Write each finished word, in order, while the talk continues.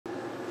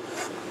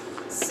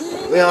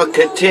Well,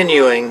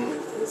 continuing,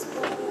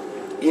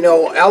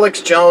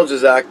 Alex Jones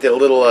has acted a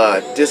little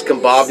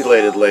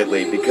discombobulated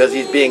lately because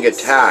he's being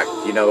attacked,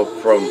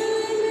 from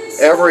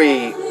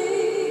every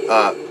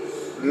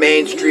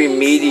mainstream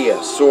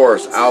media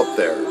source out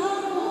there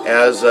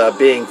as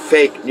being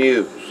fake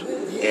news.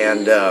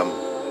 And,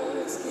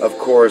 of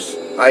course,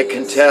 I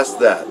contest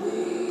that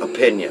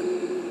opinion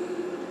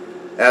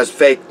as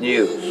fake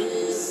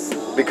news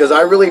because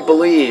I really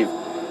believe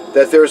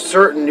that there are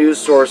certain news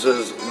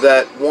sources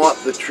that want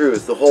the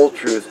truth, the whole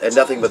truth, and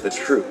nothing but the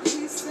truth.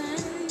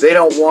 They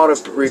don't want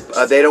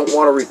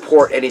to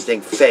report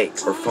anything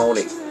fake or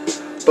phony.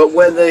 But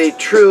when the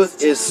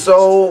truth is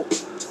so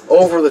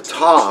over the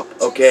top,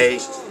 okay,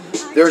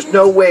 there's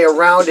no way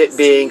around it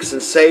being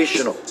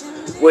sensational.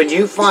 When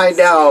you find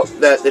out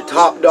that the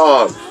top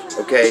dogs,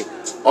 okay,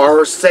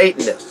 are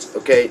Satanists,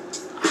 okay,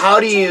 how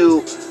do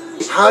you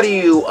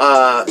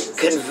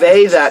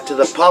convey that to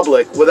the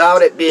public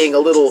without it being a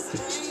little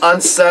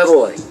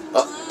unsettling,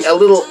 a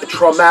little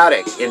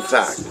traumatic, in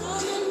fact?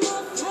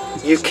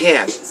 You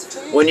can't.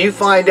 When you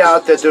find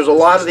out that there's a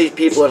lot of these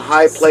people in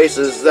high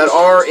places that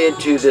are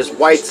into this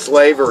white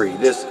slavery,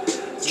 this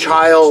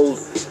child,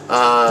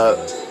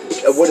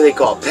 what do they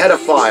call it?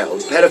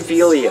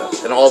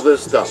 Pedophilia, and all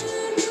this stuff,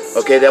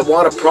 okay, that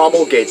want to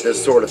promulgate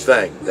this sort of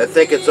thing, that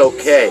think it's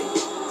okay,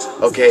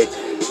 okay?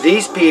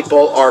 These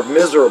people are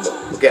miserable.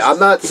 Okay, I'm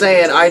not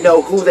saying I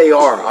know who they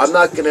are. I'm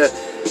not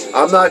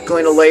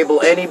going to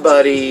label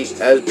anybody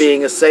as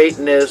being a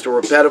Satanist or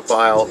a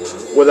pedophile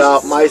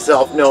without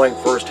myself knowing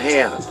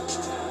firsthand.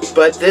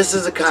 But this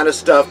is the kind of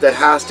stuff that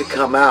has to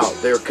come out.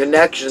 There are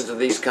connections to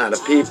these kind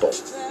of people.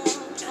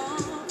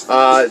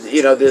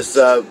 This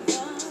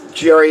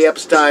Jerry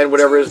Epstein,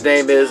 whatever his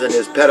name is, and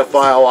his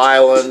pedophile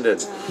island,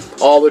 and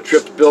all the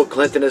trips Bill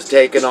Clinton has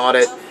taken on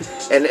it.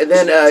 And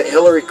then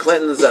Hillary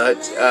Clinton's, the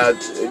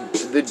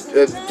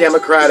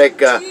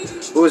Democratic,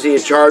 who was he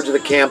in charge of the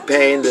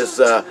campaign, this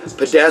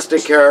Podesta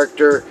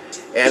character,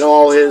 and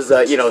all his,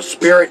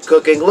 spirit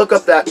cooking. Look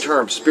up that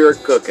term,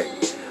 spirit cooking.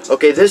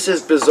 Okay, this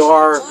is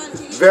bizarre,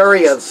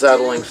 very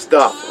unsettling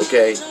stuff,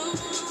 okay?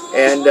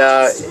 And,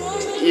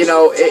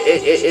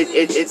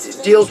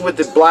 it deals with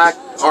the black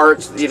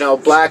arts,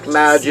 black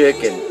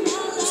magic, and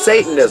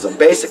Satanism,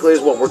 basically,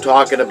 is what we're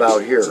talking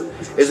about here.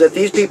 Is that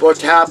these people are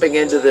tapping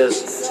into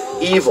this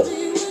evil,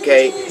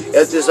 okay?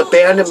 It's this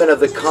abandonment of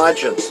the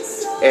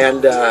conscience.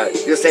 And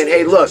you're saying,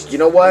 hey, look, you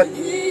know what?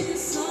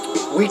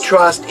 We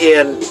trust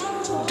in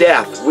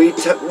death. We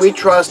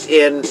trust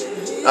in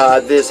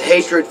this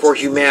hatred for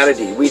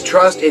humanity. We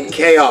trust in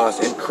chaos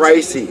and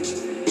crises.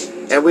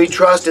 And we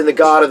trust in the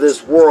God of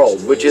this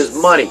world, which is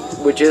money,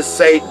 which is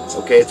Satan,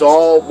 okay? It's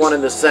all one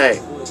and the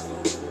same.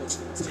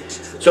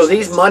 So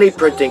these money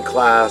printing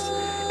class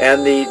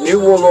and the New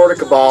World Order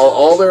cabal,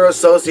 all their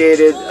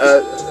associated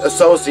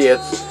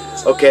associates,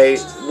 okay,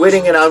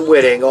 witting and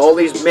unwitting, all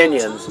these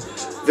minions,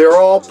 they're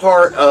all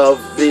part of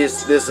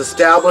this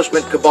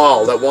establishment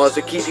cabal that wants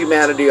to keep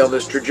humanity on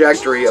this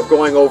trajectory of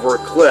going over a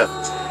cliff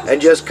and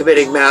just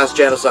committing mass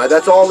genocide.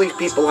 That's all these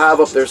people have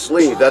up their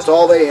sleeve. That's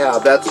all they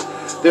have. That's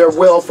their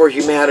will for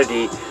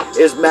humanity,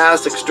 is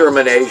mass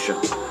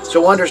extermination.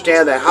 So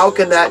understand that. How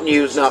can that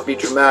news not be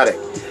traumatic?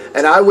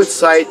 And I would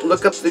cite,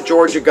 look up the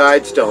Georgia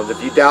Guidestones if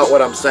you doubt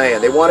what I'm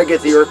saying. They want to get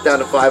the earth down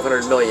to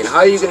 500 million. How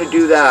are you going to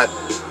do that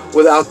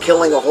without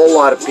killing a whole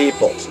lot of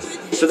people?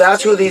 So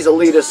that's who these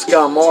elitist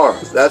scum are.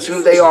 That's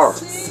who they are,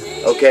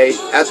 okay,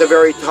 at the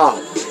very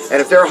top. And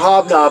if they're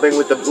hobnobbing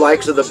with the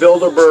likes of the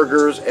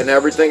Bilderbergers and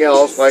everything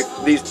else, like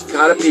these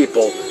kind of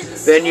people,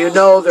 then you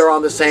know they're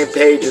on the same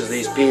page as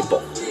these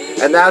people.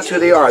 And that's who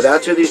they are.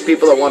 That's who these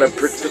people that want to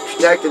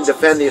protect and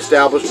defend the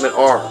establishment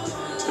are.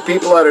 The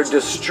people that are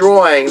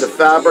destroying the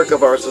fabric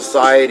of our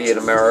society in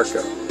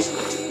America.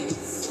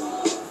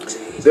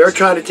 They're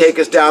trying to take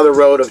us down the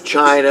road of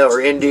China or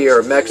India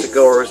or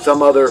Mexico or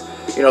some other,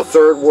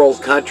 third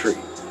world country.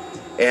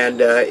 And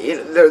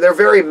they're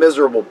very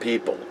miserable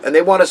people. And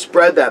they want to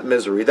spread that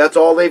misery. That's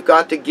all they've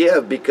got to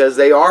give because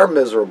they are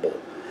miserable.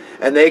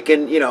 And they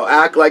can,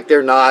 act like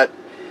they're not,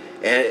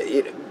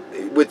 and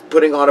with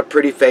putting on a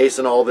pretty face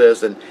and all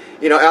this. And,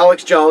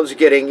 Alex Jones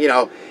getting,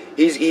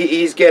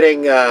 he's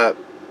getting...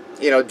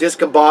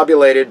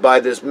 discombobulated by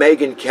this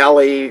Megyn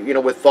Kelly,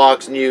 with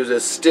Fox News,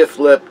 this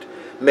stiff-lipped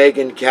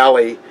Megyn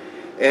Kelly.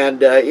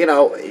 And,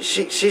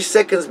 she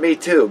sickens me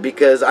too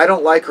because I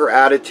don't like her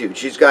attitude.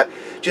 She's got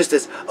just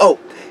this,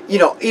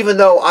 even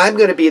though I'm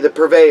going to be the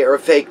purveyor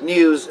of fake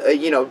news,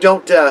 I'm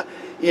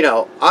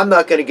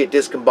not going to get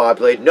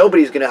discombobulated.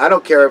 Nobody's going to, I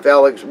don't care if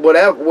Alex,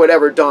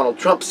 whatever Donald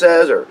Trump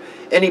says or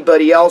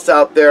anybody else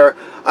out there,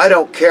 I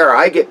don't care.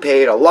 I get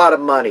paid a lot of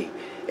money.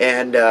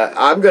 And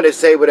I'm going to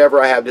say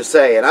whatever I have to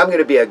say. And I'm going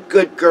to be a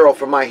good girl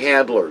for my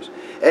handlers.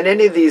 And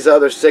any of these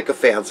other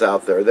sycophants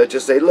out there that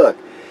just say, look,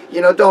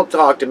 don't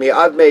talk to me.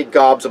 I've made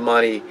gobs of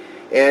money.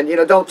 And,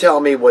 don't tell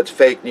me what's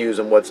fake news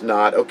and what's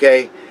not,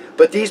 okay?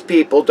 But these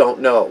people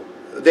don't know.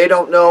 They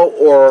don't know,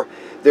 or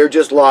they're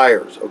just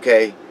liars,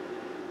 okay?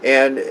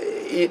 And,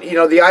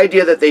 the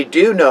idea that they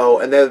do know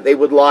and that they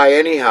would lie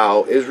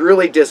anyhow is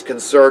really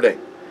disconcerting.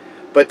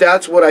 But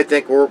that's what I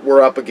think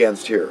we're up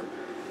against here.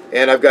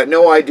 And I've got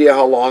no idea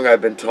how long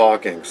I've been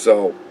talking,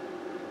 so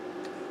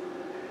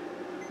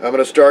I'm going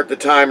to start the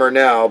timer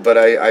now, but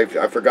I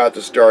forgot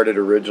to start it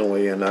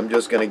originally, and I'm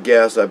just going to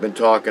guess I've been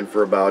talking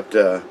for about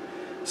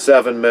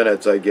 7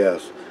 minutes, I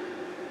guess.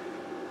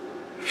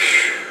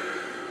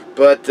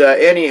 But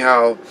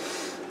anyhow,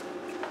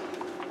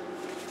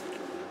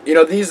 you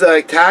know, these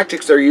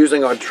tactics they're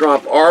using on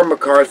Trump are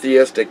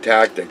McCarthyistic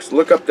tactics.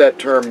 Look up that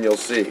term and you'll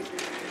see.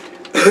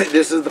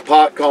 This is the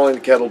pot calling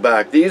the kettle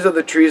back. These are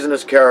the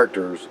treasonous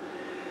characters.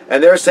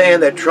 And they're saying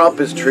that Trump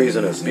is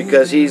treasonous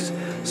because he's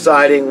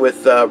siding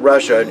with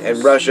Russia,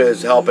 and Russia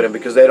is helping him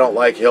because they don't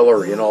like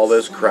Hillary and all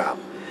this crap.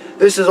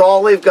 This is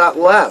all they've got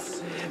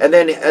left. And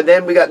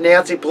then we got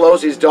Nancy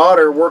Pelosi's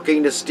daughter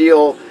working to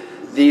steal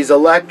these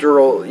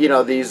electoral, you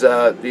know, these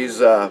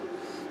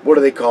what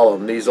do they call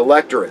them? These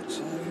electorates.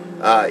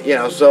 You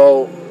know,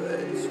 so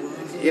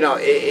you know,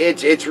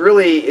 it's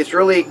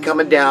really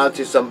coming down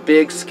to some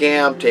big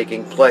scam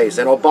taking place,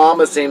 and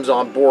Obama seems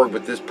on board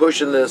with this,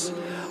 pushing this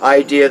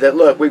idea that,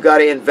 look, we've got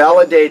to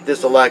invalidate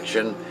this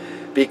election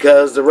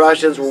because the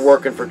Russians were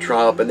working for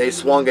Trump and they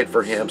swung it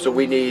for him, so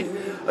we need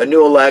a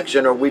new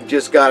election, or we've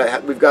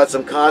got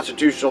some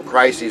constitutional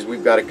crises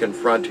we've got to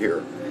confront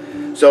here.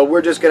 So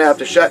we're just going to have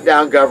to shut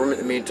down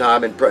government in the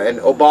meantime, and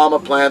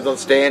Obama plans on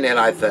staying in,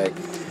 I think.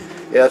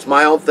 Yeah, that's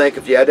my own think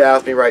if you had to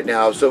ask me right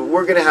now. So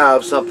we're going to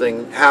have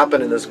something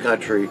happen in this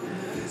country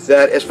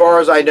that, as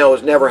far as I know,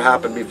 has never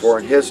happened before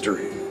in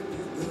history.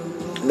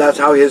 And that's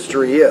how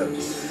history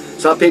is.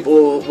 Some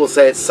people will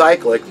say it's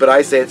cyclic, but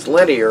I say it's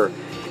linear.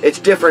 It's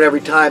different every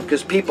time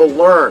because people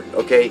learn,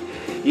 okay?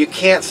 You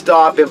can't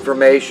stop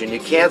information. You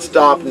can't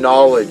stop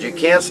knowledge. You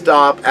can't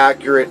stop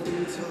accurate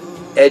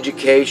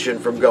education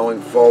from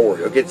going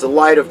forward. Okay, it's the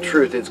light of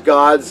truth. It's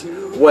God's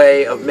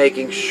way of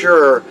making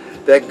sure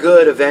that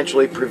good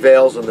eventually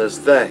prevails in this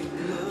thing.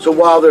 So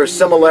while there's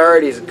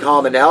similarities and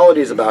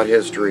commonalities about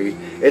history,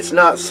 it's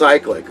not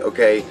cyclic,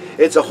 okay?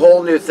 It's a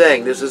whole new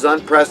thing. This is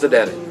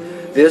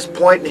unprecedented. This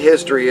point in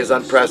history is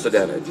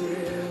unprecedented.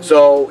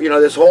 So, you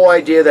know, this whole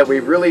idea that we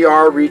really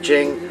are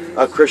reaching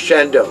a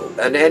crescendo,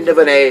 an end of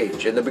an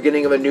age, and the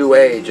beginning of a new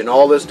age, and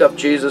all this stuff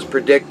Jesus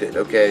predicted,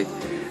 okay?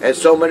 And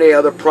so many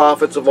other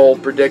prophets of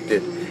old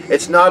predicted.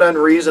 It's not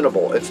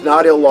unreasonable. It's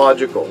not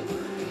illogical.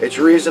 It's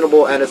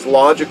reasonable and it's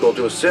logical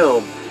to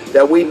assume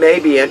that we may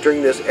be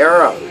entering this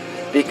era,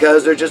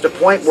 because there's just a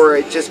point where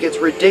it just gets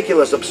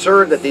ridiculous,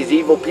 absurd that these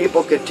evil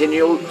people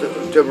continue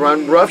to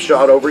run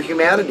roughshod over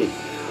humanity,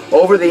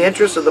 over the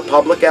interests of the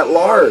public at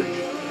large,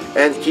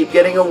 and keep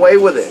getting away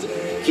with it.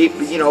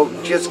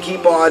 Just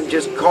keep on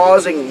just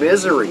causing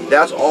misery.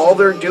 That's all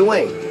they're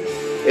doing,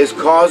 is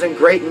causing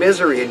great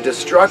misery and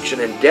destruction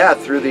and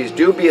death through these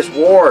dubious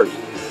wars.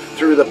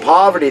 Through the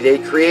poverty, they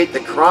create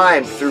the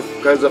crime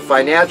because of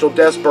financial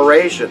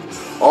desperation.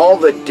 All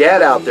the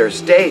debt out there,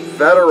 state,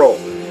 federal,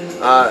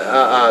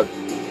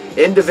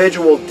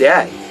 individual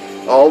debt,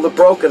 all the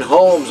broken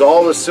homes,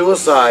 all the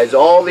suicides,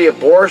 all the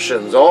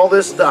abortions, all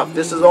this stuff.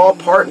 This is all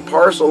part and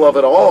parcel of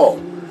it all.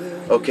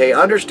 Okay,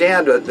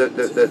 understand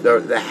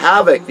the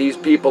havoc these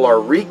people are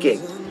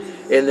wreaking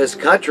in this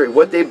country,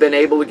 what they've been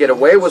able to get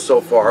away with so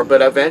far, but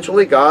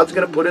eventually God's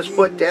going to put his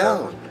foot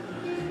down.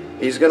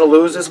 He's going to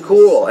lose his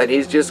cool, and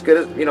he's just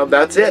going to, you know,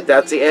 that's it.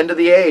 That's the end of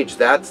the age.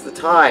 That's the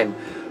time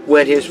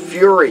when his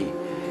fury,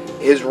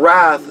 his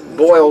wrath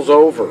boils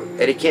over,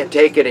 and he can't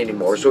take it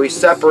anymore. So he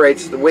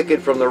separates the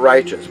wicked from the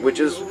righteous, which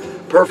is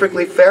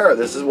perfectly fair.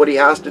 This is what he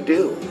has to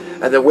do.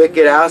 And the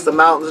wicked ask the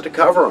mountains to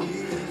cover them.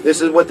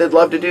 This is what they'd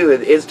love to do,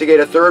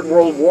 instigate a third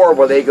world war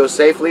where they go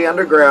safely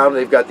underground.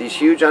 They've got these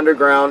huge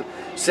underground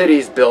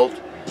cities built,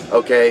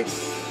 okay,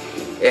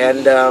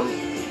 and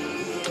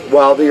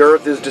while the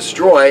earth is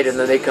destroyed, and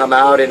then they come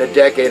out in a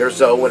decade or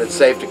so when it's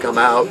safe to come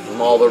out from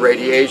all the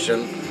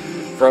radiation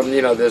from,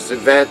 you know, this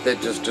event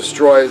that just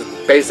destroys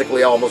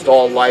basically almost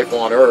all life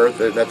on earth,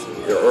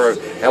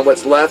 and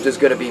what's left is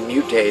going to be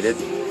mutated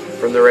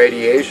from the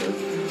radiation.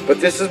 But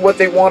this is what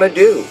they want to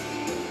do,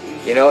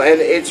 you know, and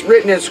it's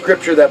written in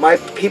scripture that my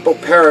people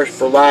perish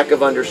for lack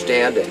of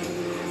understanding.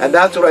 And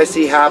that's what I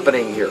see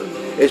happening here,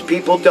 is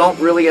people don't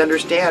really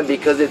understand,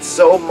 because it's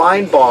so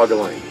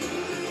mind-boggling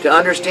to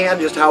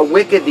understand just how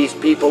wicked these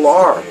people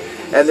are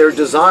and their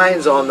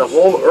designs on the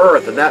whole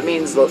earth. And that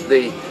means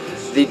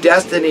the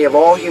destiny of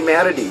all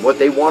humanity, what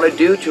they want to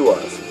do to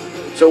us.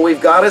 So we've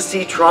got to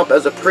see Trump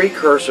as a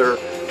precursor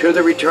to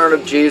the return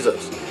of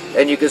Jesus.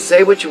 And you can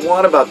say what you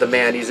want about the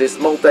man. He's this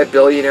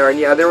multi-billionaire. And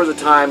yeah, there was a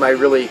time I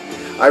really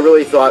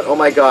thought, oh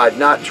my God,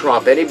 not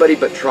Trump, anybody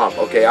but Trump.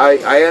 Okay,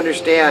 I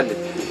understand,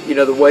 you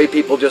know, the way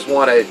people just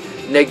want to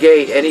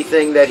negate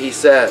anything that he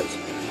says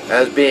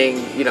as being,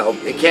 you know,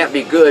 it can't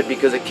be good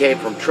because it came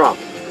from Trump,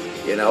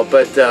 you know.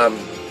 But,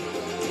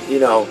 you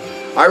know,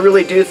 I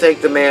really do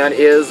think the man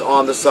is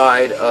on the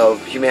side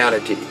of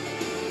humanity,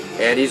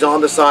 and he's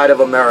on the side of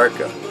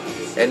America.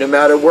 And no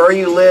matter where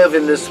you live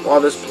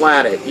on this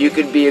planet, you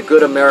can be a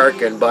good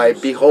American by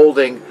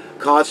beholding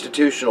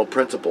constitutional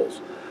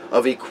principles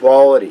of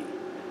equality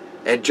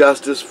and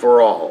justice for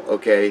all,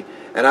 okay?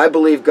 And I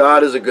believe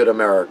God is a good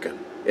American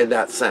in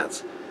that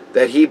sense,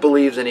 that he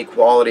believes in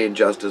equality and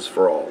justice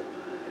for all.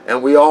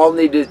 And we all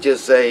need to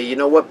just say, you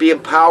know what, be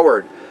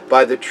empowered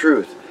by the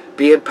truth.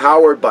 Be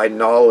empowered by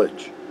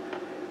knowledge.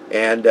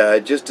 And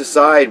just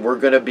decide we're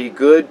going to be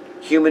good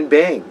human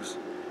beings.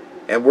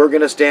 And we're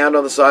going to stand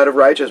on the side of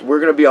righteousness. We're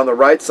going to be on the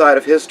right side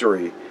of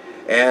history.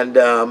 And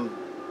we're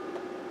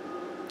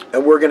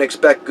going to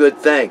expect good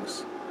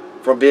things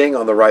from being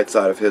on the right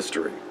side of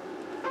history.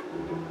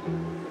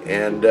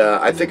 And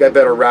I think I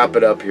better wrap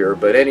it up here.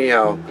 But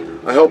anyhow,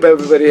 I hope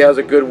everybody has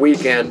a good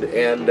weekend.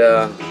 And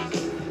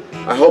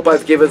I hope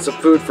I've given some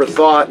food for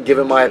thought and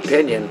given my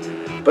opinion.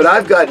 But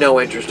I've got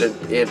no interest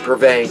in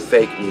purveying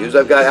fake news.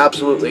 I've got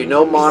absolutely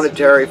no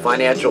monetary,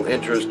 financial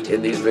interest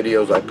in these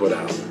videos I put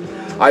out.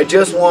 I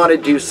just want to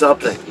do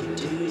something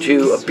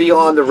to be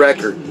on the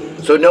record,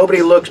 so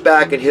nobody looks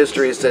back in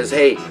history and says,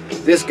 "Hey,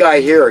 this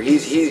guy here,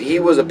 he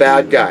was a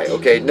bad guy."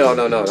 Okay, no.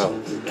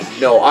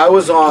 No, I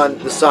was on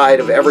the side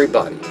of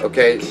everybody.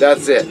 Okay,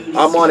 that's it.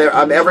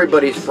 I'm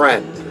everybody's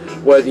friend,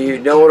 whether you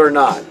know it or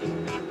not,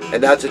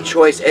 and that's a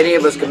choice any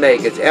of us can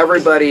make. It's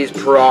everybody's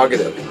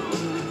prerogative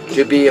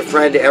to be a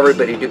friend to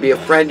everybody, to be a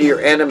friend to your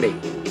enemy,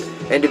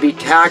 and to be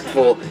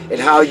tactful in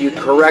how you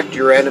correct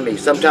your enemy.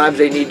 Sometimes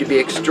they need to be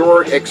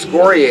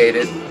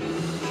excoriated,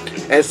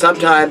 and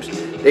sometimes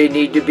they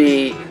need to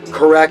be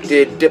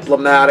corrected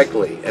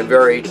diplomatically and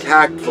very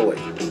tactfully.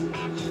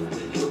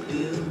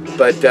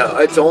 But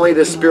it's only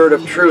the Spirit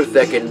of truth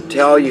that can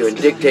tell you and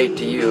dictate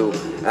to you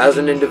as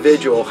an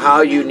individual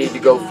how you need to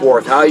go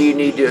forth, how you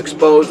need to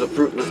expose the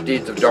fruitless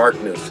deeds of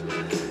darkness.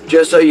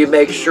 Just so you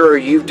make sure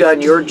you've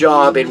done your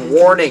job in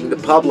warning the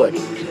public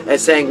and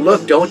saying,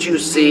 look, don't you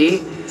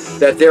see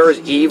that there is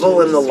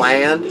evil in the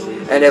land?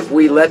 And if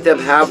we let them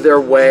have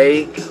their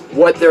way,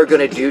 what they're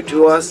going to do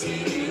to us?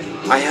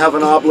 I have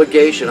an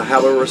obligation, I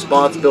have a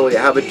responsibility,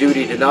 I have a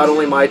duty to not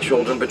only my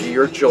children, but to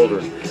your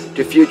children,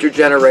 to future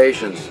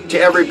generations, to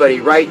everybody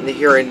right in the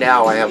here and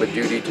now. I have a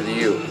duty to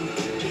you.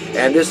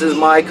 And this is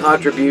my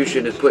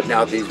contribution to putting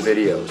out these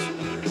videos.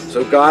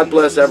 So God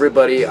bless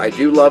everybody. I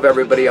do love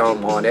everybody.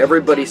 I'm on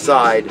everybody's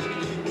side.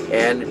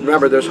 And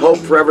remember, there's hope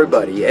for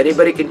everybody.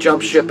 Anybody can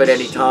jump ship at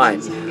any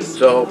time.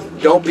 So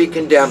don't be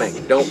condemning.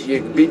 Don't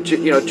be,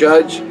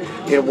 judge.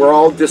 We're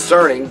all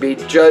discerning. Be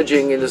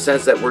judging in the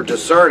sense that we're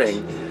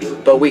discerning,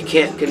 but we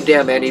can't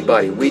condemn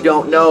anybody. We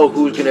don't know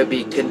who's going to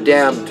be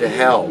condemned to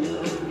hell.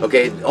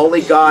 Okay,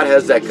 only God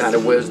has that kind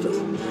of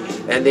wisdom.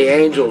 And the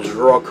angels,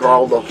 who are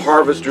called the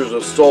harvesters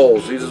of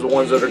souls, these are the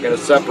ones that are going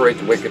to separate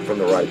the wicked from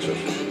the righteous.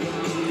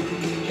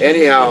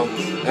 Anyhow,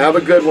 have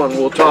a good one.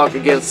 We'll talk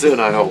again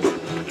soon, I hope.